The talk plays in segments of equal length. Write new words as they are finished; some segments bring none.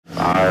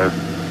5,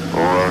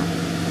 4,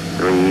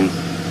 3,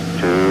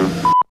 2.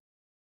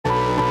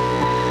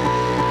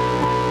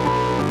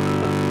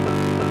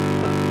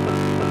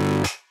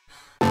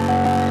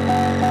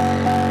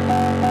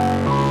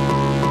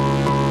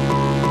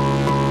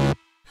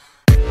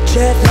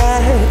 Jet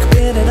lag,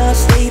 been in a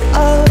state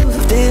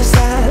of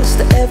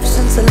disaster ever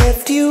since I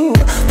left you.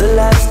 The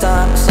last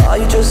time I saw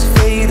you just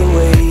fade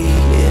away,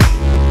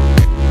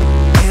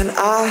 and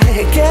I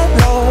get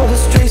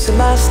lost tracing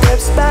my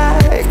steps back.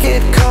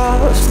 It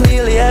costs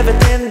nearly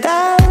everything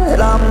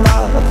that I'm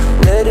not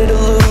ready to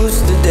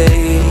lose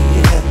today.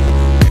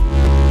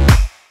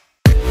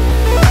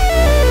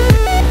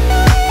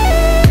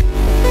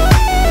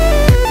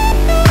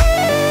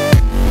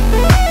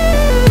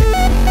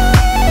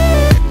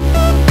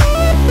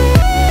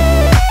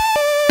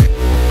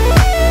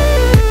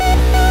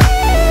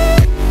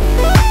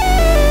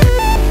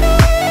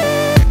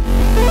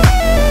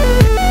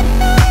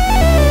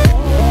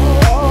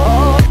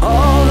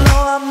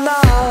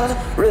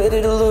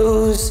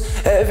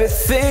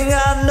 Everything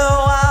I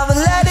know, I'm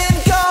letting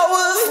go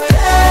of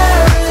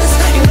Paris.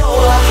 You know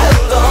I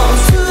held on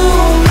too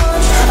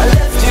much. I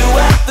left you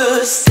at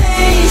the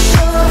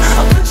station.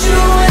 I put you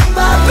in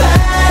my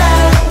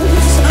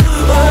bags.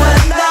 Oh,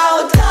 and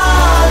now,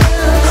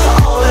 darling,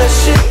 all that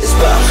shit is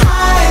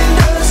behind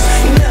us.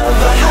 You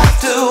never have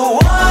to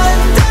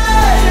wonder,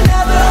 you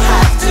never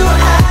have to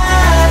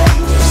ask.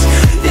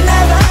 You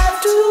never have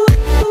to,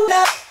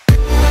 never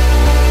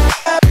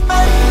have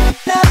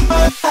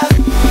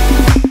to.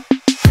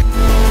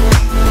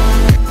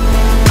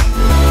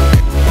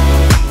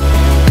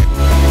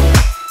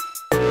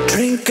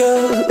 Drink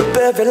up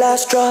every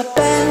last drop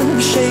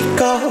and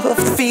shake off the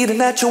feeling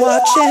that you're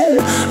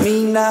watching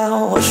me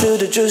now. I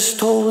should've just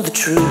told the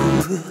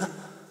truth,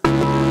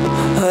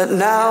 but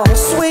now,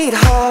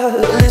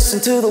 sweetheart, listen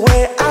to the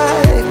way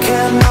I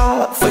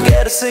cannot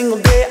forget a single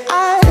day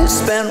I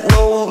spent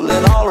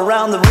rolling all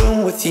around the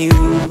room with you.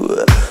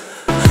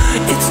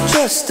 It's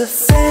just a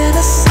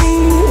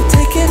fantasy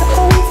taking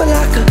over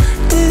like a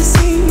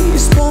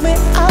disease. Pull me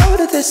out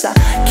of this, I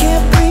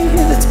can't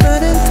breathe, it's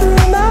burning through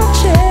my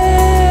chest.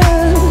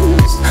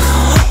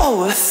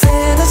 Oh, a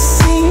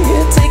fantasy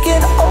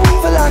taking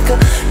over like a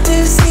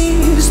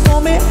disease.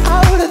 Pull me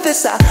out of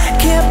this, I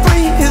can't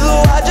breathe,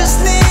 oh, I just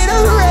need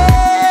a rest.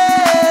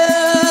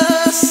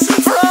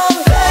 From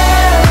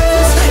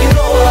Paris, you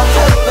know I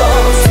held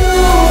on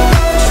too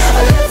much.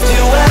 I left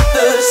you at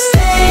the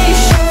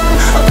station.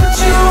 I put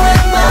you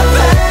in my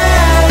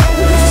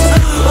bags.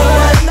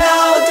 Oh, and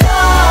now,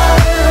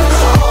 darling,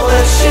 all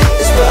that shit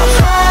is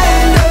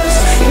behind us.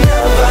 You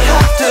never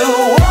have to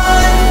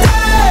wonder,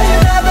 you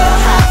never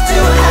have to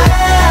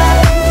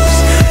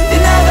ask. You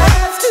never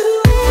have to.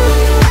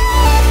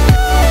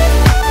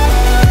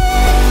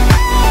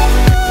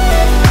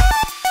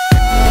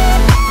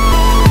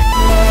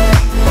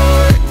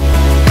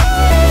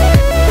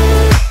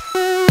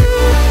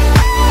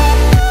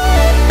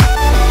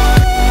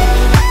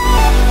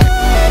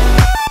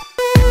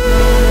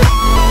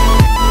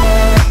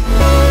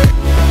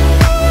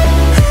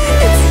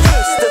 It's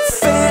just a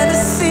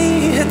fantasy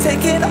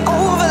taking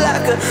over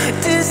like a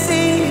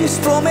disease.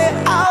 Pull me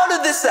out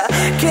of this, I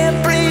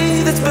can't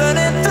breathe, it's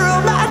burning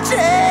through my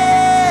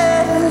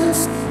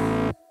chest.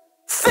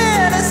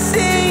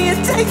 Fantasy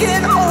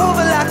taking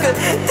over like a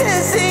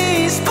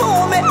disease.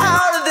 Pull me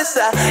out of this,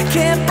 I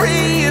can't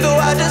breathe, oh,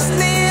 I just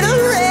need a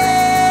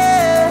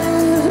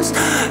rest.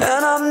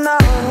 And I'm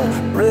not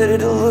ready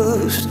to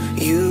lose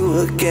you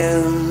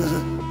again.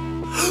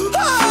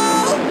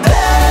 Oh,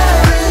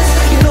 Paris,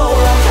 you know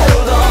I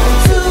held on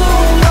too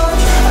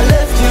much. I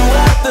left you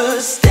at the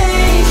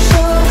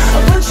station. I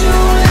put you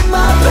in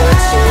my bag.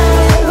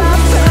 Oh,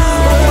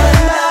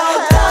 and now,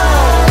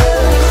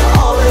 darling,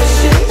 all this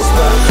shit is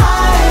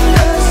behind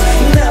us.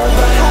 You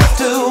never have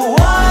to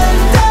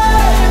wonder,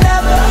 you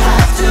never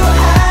have to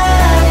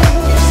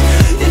ask.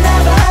 You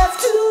never have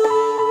to.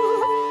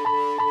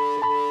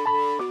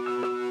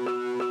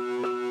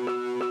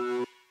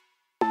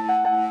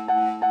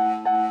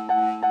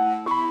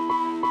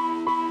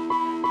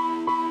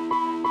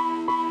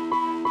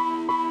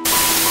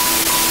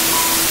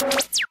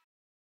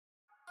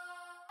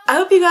 I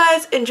hope you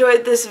guys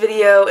enjoyed this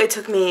video. It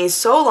took me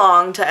so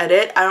long to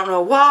edit. I don't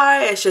know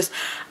why. It's just,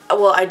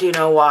 well, I do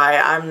know why.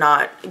 I'm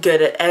not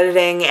good at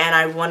editing and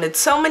I wanted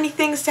so many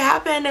things to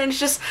happen, and it's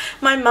just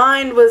my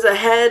mind was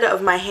ahead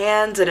of my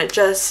hands and it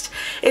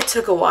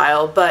took a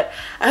while. But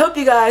I hope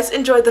you guys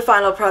enjoyed the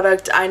final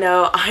product. I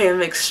know I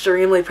am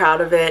extremely proud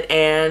of it,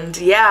 and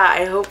yeah,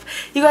 I hope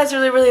you guys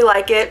really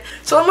like it.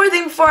 So one more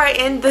thing before I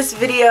end this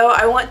video,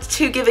 I want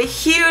to give a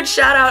huge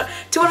shout out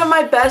to one of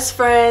my best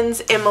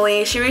friends,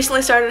 Emily. She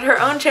recently started her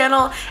own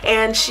channel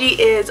and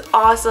she is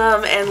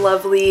awesome and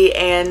lovely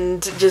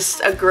and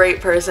just a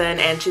great person. person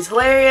and she's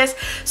hilarious.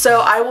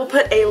 So I will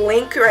put a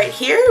link right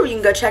here where you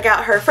can go check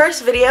out her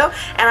first video,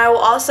 and I will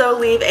also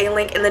leave a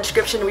link in the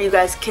description where you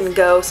guys can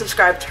go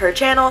subscribe to her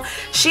channel.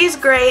 She's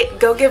great.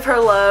 Go give her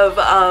love.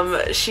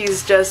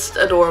 She's just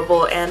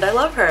adorable and I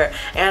love her.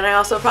 And I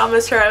also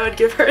promised her I would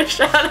give her a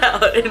shout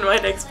out in my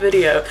next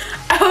video.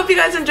 I hope you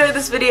guys enjoyed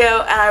this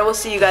video and I will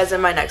see you guys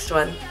in my next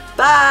one.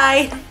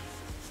 Bye!